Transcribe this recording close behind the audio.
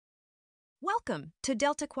Welcome to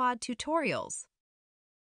DeltaQuad Tutorials.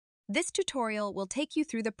 This tutorial will take you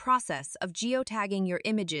through the process of geotagging your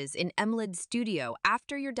images in Emlid Studio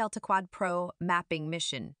after your DeltaQuad Pro mapping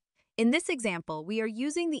mission. In this example, we are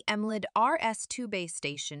using the Emlid RS2 base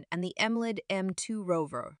station and the Emlid M2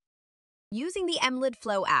 rover. Using the Emlid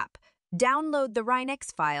Flow app, download the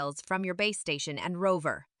RINEX files from your base station and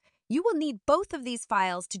rover. You will need both of these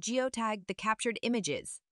files to geotag the captured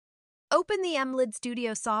images. Open the Emlid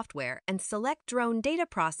Studio software and select Drone Data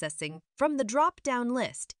Processing from the drop-down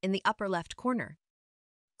list in the upper left corner.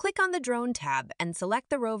 Click on the Drone tab and select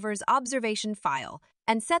the rover's observation file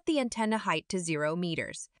and set the antenna height to 0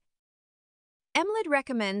 meters. Emlid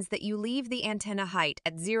recommends that you leave the antenna height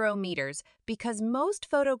at 0 meters because most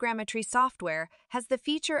photogrammetry software has the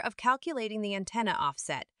feature of calculating the antenna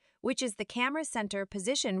offset, which is the camera center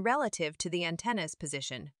position relative to the antenna's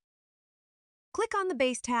position. Click on the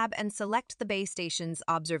Base tab and select the base station's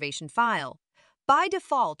observation file. By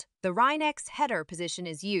default, the RINEX header position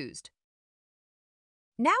is used.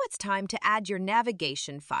 Now it's time to add your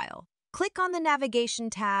navigation file. Click on the Navigation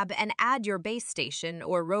tab and add your base station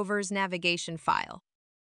or rover's navigation file.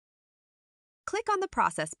 Click on the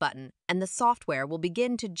Process button and the software will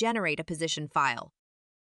begin to generate a position file.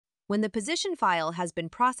 When the position file has been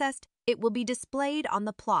processed, it will be displayed on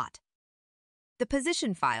the plot. The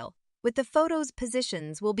position file with the photo's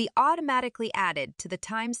positions will be automatically added to the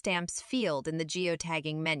timestamps field in the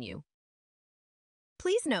geotagging menu.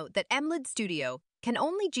 Please note that Emlid Studio can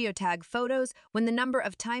only geotag photos when the number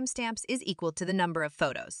of timestamps is equal to the number of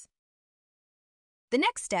photos. The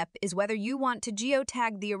next step is whether you want to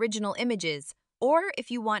geotag the original images or if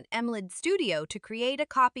you want Emlid Studio to create a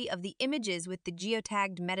copy of the images with the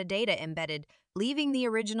geotagged metadata embedded, leaving the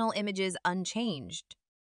original images unchanged.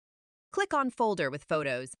 Click on Folder with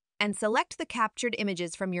Photos and select the captured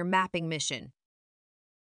images from your mapping mission.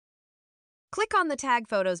 Click on the Tag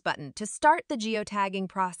Photos button to start the geotagging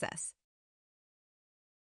process.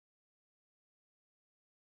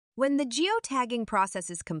 When the geotagging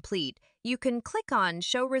process is complete, you can click on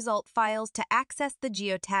Show Result Files to access the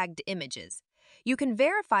geotagged images. You can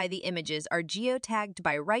verify the images are geotagged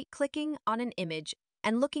by right-clicking on an image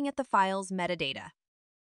and looking at the file's metadata.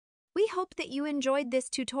 We hope that you enjoyed this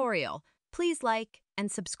tutorial. Please like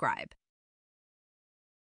and subscribe.